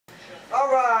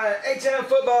Alright, H&M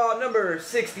football number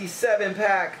 67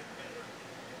 pack.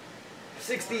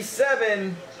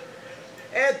 67.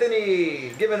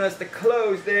 Anthony giving us the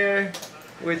close there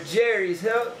with Jerry's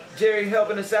help. Jerry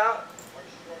helping us out.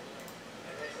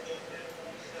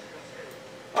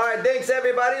 Alright, thanks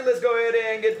everybody. Let's go ahead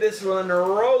and get this one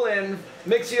rolling.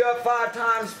 Mix you up 5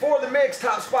 times for the mix.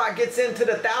 Top spot gets into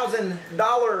the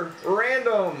 $1,000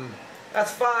 random.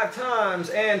 That's 5 times.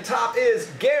 And top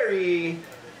is Gary.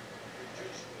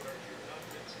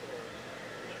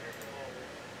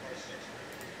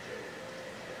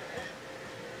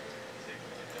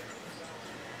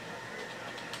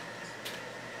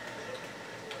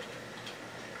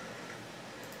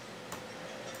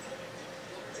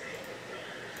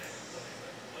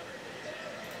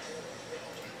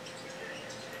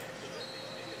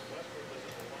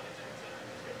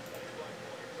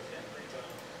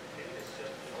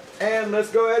 And let's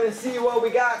go ahead and see what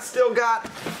we got. Still got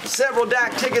several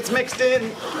DAC tickets mixed in.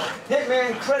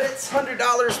 Hitman credits, $100,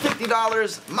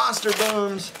 $50, Monster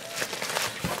Booms.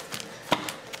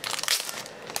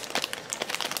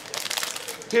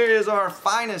 Here is our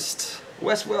finest,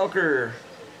 Wes Welker.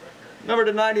 Number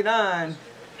to 99,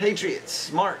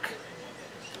 Patriots, Mark.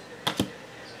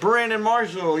 Brandon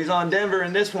Marshall, he's on Denver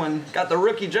in this one. Got the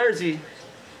rookie jersey.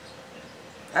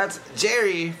 That's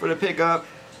Jerry for the pickup.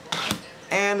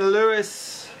 And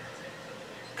Lewis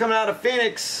coming out of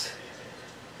Phoenix,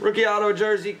 rookie auto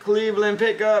jersey, Cleveland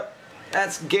pickup.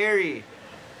 That's Gary.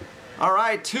 All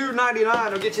right,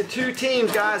 $2.99 will get you 2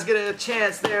 teams, guys. Get a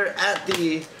chance there at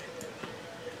the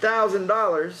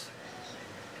 $1,000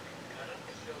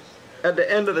 at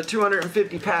the end of the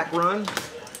 250 pack run.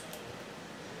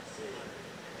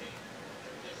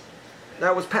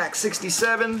 That was pack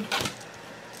 67,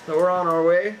 so we're on our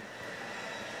way.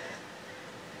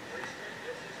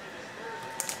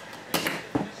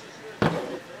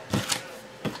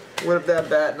 What if that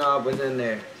bat knob was in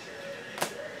there?